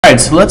Alright,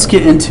 so let's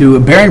get into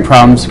bearing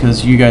problems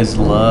because you guys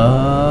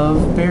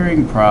love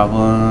bearing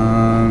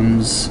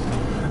problems.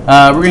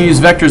 We're going to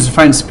use vectors to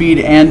find speed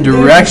and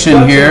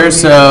direction here.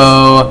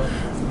 So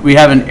we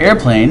have an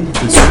airplane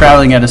that's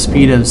traveling at a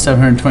speed of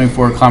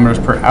 724 kilometers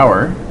per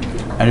hour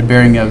at a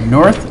bearing of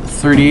north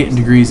 30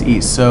 degrees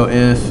east. So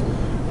if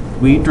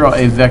we draw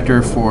a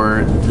vector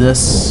for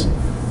this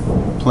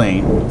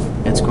plane,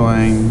 it's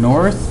going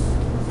north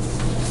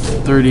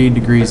 30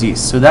 degrees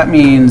east. So that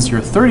means your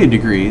 30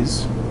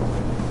 degrees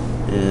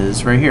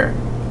is right here.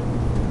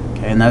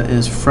 Okay, and that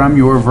is from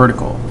your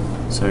vertical.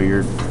 So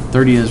your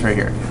 30 is right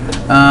here.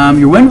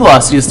 Your wind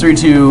velocity is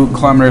 32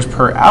 kilometers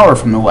per hour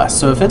from the west.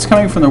 So if it's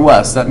coming from the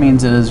west, that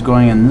means it is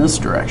going in this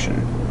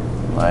direction,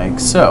 like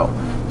so.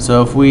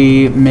 So if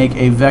we make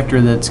a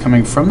vector that's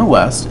coming from the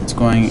west, it's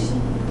going,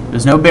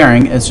 there's no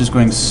bearing, it's just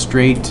going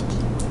straight.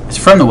 It's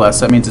from the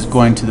west, that means it's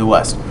going to the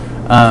west.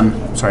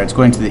 Sorry, it's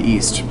going to the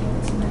east.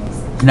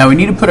 Now we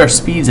need to put our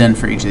speeds in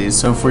for each of these.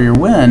 So for your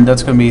wind,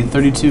 that's going to be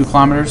 32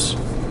 kilometers,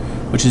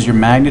 which is your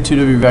magnitude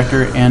of your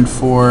vector, and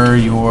for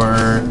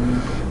your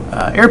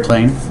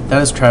airplane, that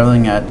is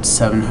traveling at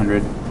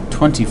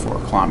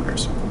 724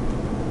 kilometers.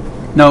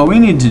 Now what we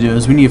need to do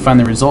is we need to find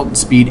the resultant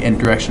speed and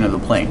direction of the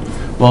plane.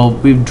 Well,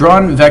 we've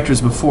drawn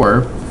vectors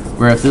before,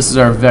 where if this is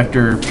our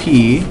vector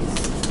P,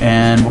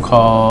 and we'll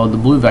call the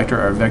blue vector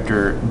our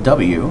vector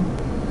W,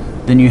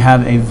 then you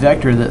have a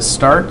vector that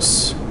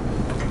starts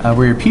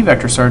where your P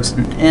vector starts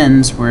and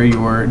ends where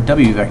your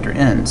W vector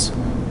ends.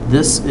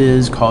 This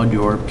is called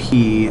your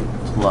P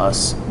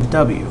plus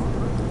W.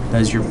 That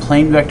is your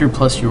plane vector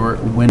plus your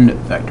wind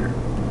vector.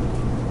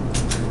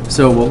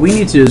 So what we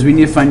need to do is we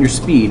need to find your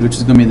speed, which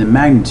is going to be the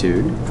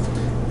magnitude,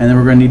 and then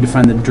we're going to need to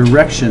find the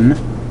direction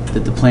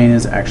that the plane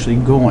is actually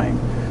going.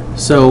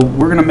 So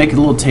we're going to make a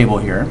little table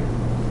here,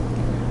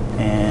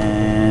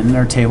 and in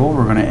our table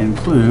we're going to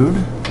include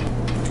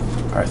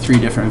our three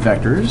different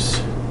vectors,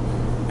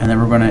 and then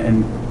we're going to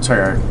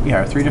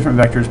our three different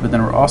vectors, but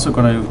then we're also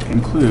going to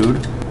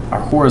include our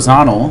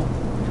horizontal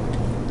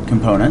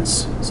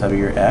components, so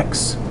your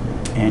x,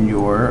 and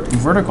your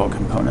vertical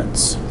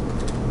components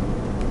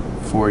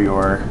for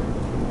your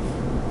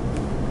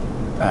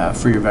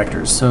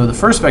vectors. So the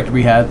first vector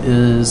we have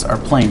is our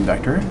plane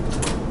vector.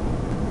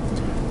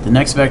 The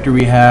next vector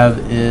we have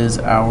is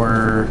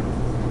our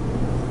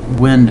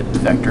wind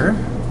vector.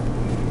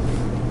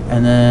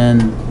 And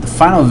then the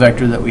final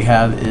vector that we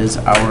have is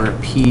our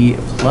P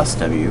plus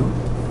W,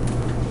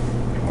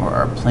 or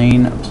our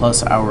plane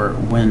plus our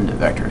wind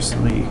vector. So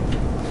let me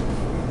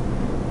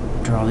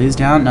draw these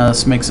down. Now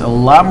this makes a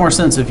lot more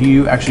sense if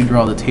you actually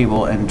draw the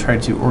table and try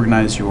to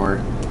organize your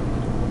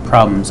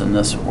problems in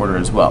this order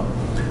as well.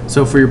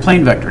 So for your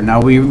plane vector, now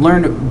we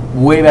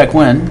learned way back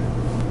when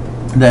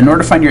that in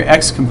order to find your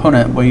x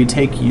component, well, you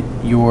take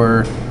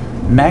your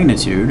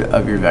magnitude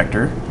of your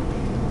vector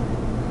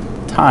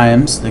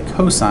times the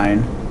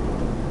cosine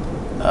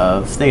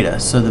of theta.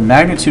 So the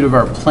magnitude of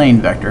our plane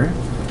vector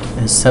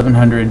is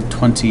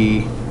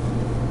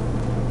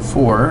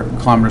 724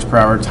 kilometers per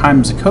hour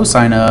times the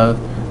cosine of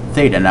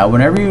theta. Now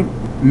whenever you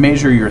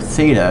measure your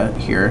theta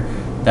here,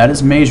 that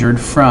is measured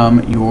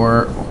from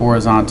your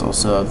horizontal.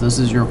 So if this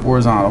is your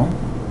horizontal,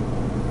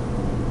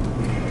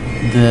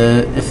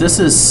 if this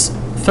is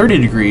 30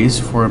 degrees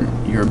for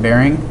your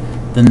bearing,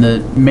 then the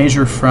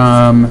measure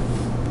from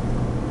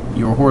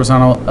your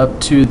horizontal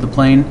up to the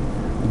plane,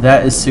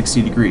 that is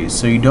 60 degrees.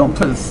 So you don't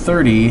put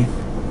 30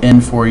 in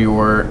for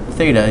your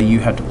theta, you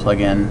have to plug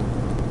in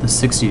the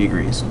 60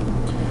 degrees.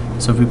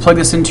 So if we plug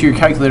this into your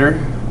calculator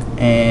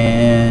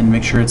and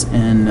make sure it's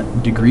in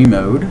degree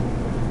mode,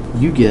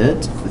 you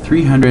get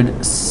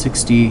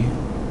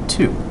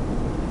 362.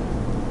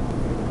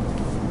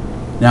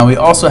 Now we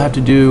also have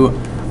to do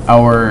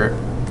our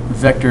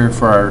vector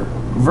for our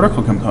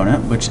vertical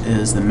component, which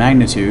is the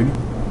magnitude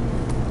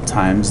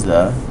times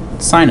the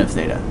sine of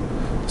theta.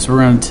 So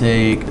we're going to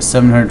take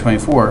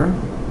 724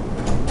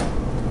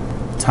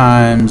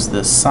 times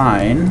the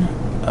sine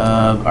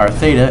of our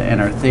theta,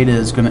 and our theta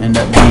is going to end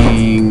up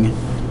being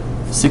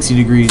 60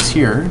 degrees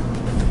here.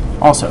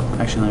 Also,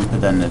 actually, let me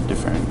put that in a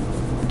different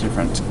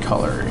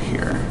color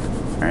here.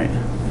 All right.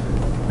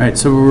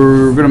 So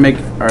we're going to make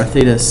our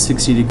theta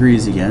 60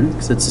 degrees again,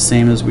 because it's the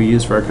same as we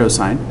use for our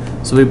cosine.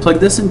 So we plug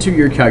this into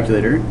your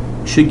calculator,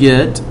 you should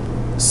get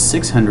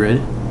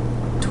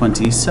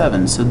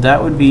 627. So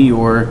that would be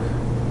your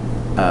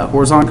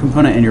horizontal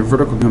component and your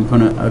vertical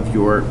component of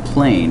your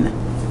plane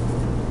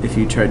if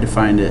you tried to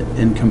find it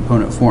in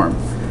component form.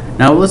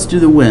 Now let's do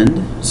the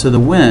wind. So the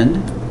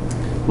wind,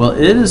 well,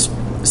 it is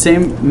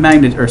same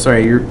magnitude, or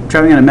sorry, you're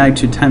traveling at a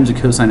magnitude times the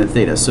cosine of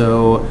theta.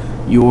 So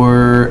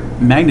your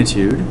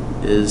magnitude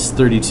is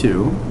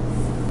 32.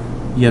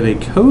 You have a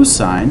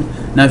cosine.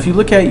 Now if you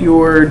look at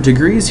your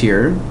degrees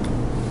here,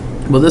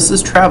 well, this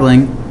is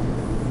traveling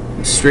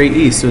straight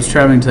east, so it's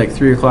traveling to like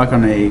 3 o'clock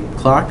on a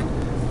clock,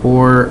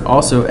 or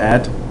also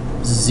at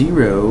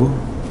 0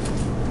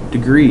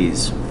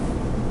 degrees.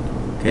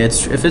 Okay,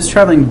 if it's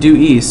traveling due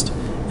east,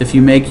 if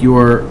you make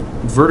your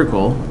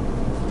vertical,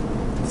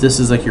 if this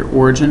is like your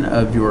origin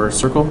of your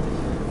circle,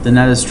 then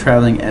that is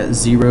traveling at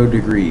 0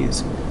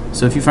 degrees.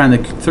 So if you find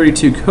the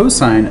 32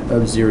 cosine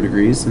of 0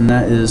 degrees, then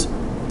that is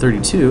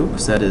 32,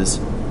 because that is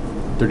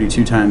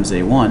 32 times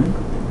a1.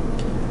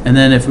 And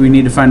then if we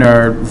need to find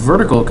our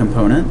vertical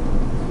component,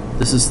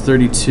 this is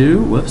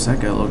 32. Whoops,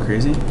 that got a little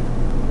crazy.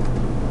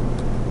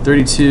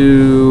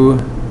 32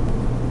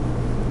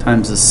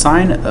 times the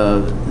sine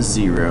of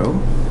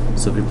 0.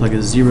 So if we plug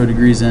a 0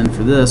 degrees in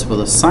for this, well,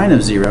 the sine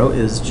of 0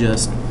 is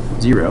just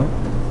 0.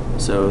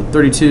 So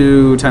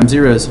 32 times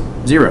 0 is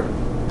 0.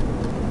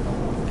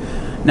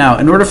 Now,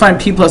 in order to find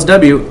p plus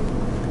w,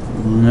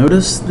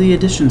 notice the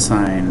addition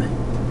sign.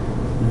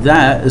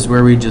 That is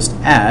where we just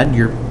add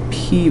your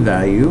p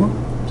value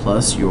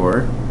plus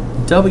your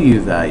w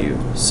value.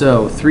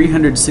 So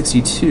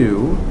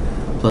 362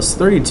 plus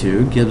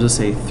 32 gives us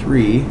a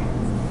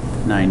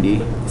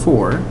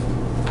 394.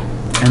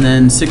 And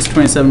then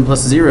 627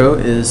 plus 0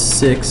 is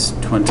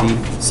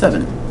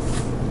 627.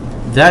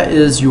 That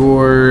is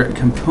your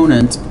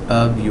component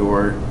of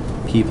your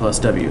p plus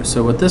w.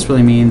 So what this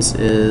really means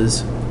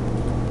is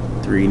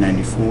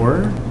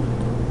 394,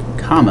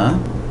 comma,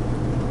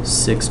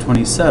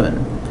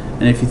 627.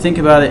 And if you think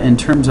about it in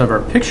terms of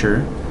our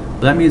picture,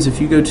 that means if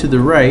you go to the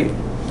right,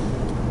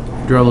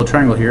 draw a little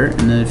triangle here,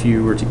 and then if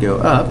you were to go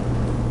up,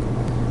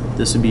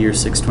 this would be your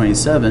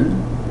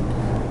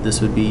 627,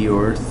 this would be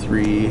your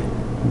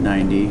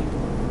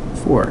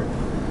 394.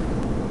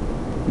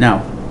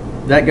 Now,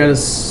 that got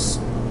us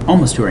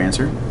almost to our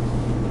answer.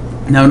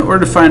 Now, in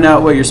order to find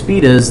out what your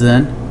speed is,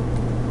 then,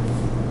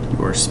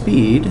 your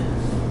speed,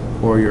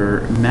 or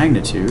your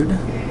magnitude,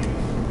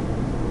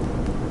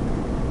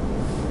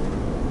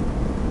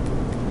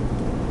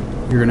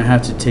 you're going to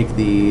have to take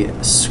the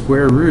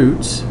square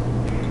root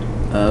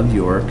of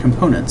your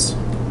components.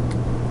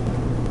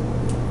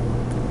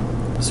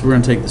 So we're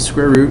going to take the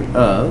square root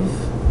of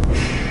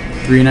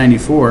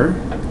 394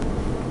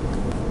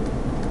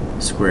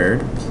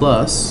 squared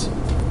plus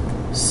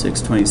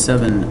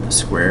 627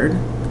 squared.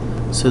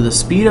 So the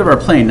speed of our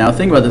plane, now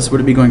think about this, would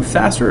it be going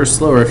faster or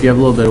slower if you have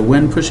a little bit of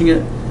wind pushing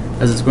it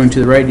as it's going to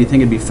the right? Do you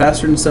think it'd be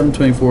faster than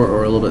 724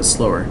 or a little bit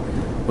slower?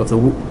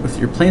 Well, if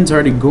your plane's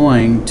already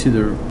going to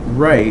the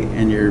right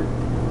and your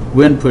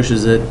wind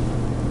pushes it,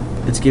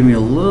 it's giving you a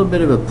little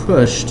bit of a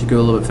push to go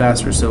a little bit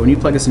faster. So when you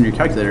plug this in your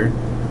calculator,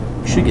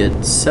 you should get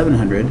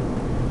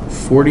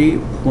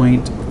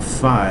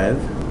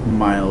 740.5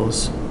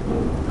 miles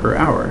per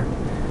hour.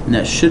 And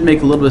that should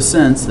make a little bit of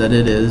sense that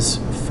it is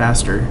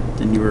faster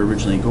than you were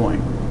originally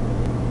going.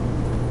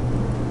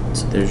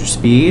 So there's your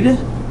speed.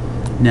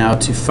 Now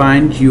to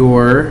find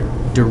your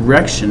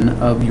direction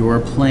of your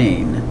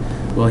plane.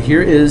 Well,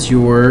 here is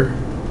your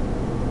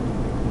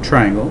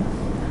triangle.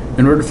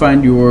 In order to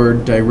find your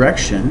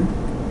direction,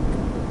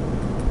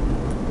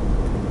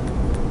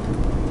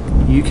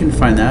 you can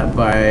find that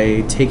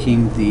by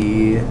taking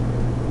the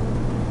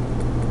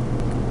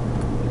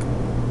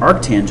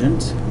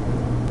arctangent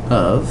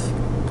of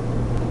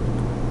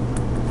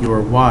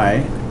your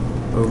y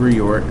over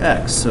your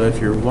x. So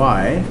if your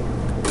y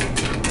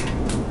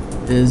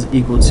is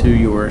equal to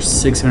your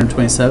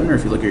 627, or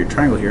if you look at your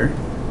triangle here,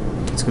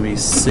 it's going to be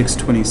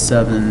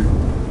 627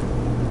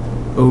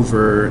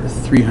 over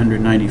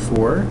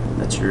 394.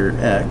 That's your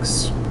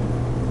x.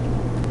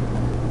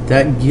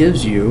 That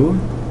gives you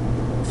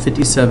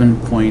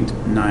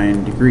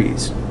 57.9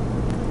 degrees.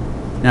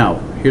 Now,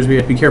 here's where you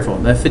have to be careful.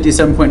 That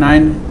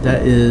 57.9,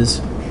 that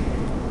is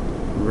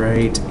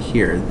right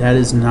here. That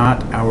is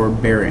not our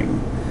bearing.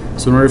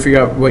 So in order to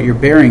figure out what your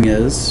bearing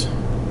is,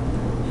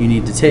 you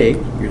need to take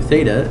your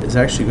theta is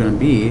actually going to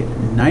be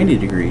 90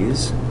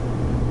 degrees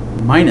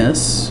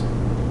minus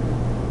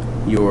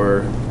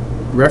your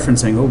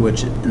reference angle,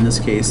 which in this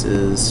case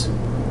is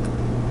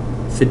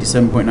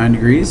 57.9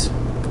 degrees.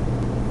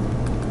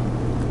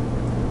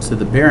 So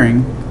the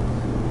bearing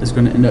is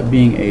going to end up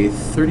being a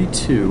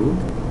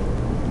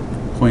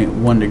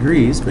 32.1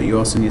 degrees, but you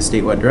also need a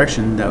state what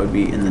direction. That would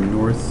be in the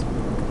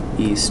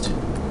northeast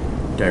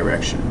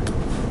direction.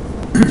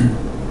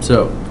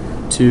 So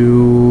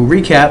to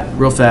recap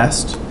real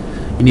fast,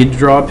 you need to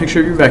draw a picture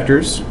of your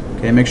vectors.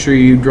 Okay, make sure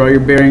you draw your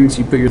bearings,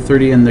 you put your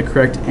 30 in the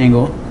correct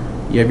angle.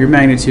 You have your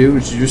magnitude,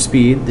 which is your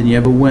speed, then you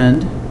have a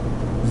wind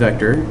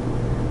vector,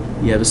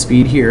 you have a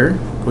speed here,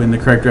 going in the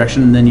correct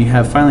direction, and then you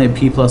have finally a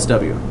p plus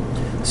w.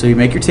 So you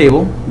make your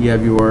table, you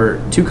have your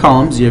two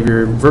columns, you have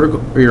your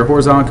vertical or your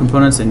horizontal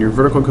components and your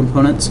vertical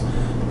components,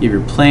 you have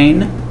your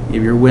plane, you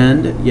have your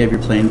wind, you have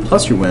your plane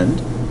plus your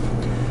wind.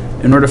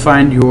 In order to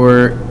find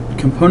your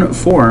component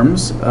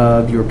forms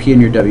of your p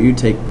and your w,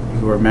 take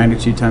your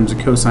magnitude times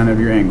the cosine of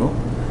your angle,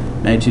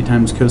 magnitude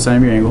times cosine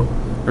of your angle,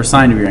 or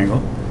sine of your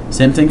angle.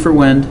 Same thing for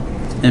wind,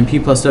 and p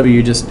plus w,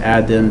 you just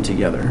add them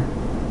together.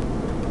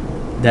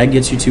 That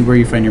gets you to where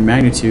you find your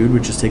magnitude,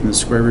 which is taking the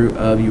square root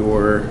of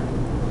your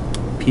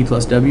p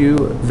plus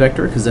w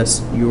vector, because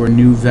that's your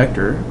new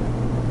vector.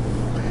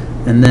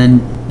 And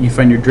then you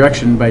find your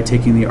direction by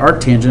taking the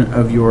arctangent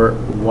of your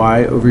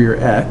y over your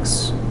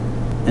x,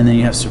 and then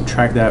you have to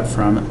subtract that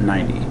from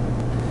 90.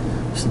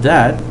 So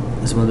that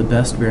is one of the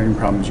best bearing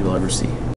problems you'll ever see.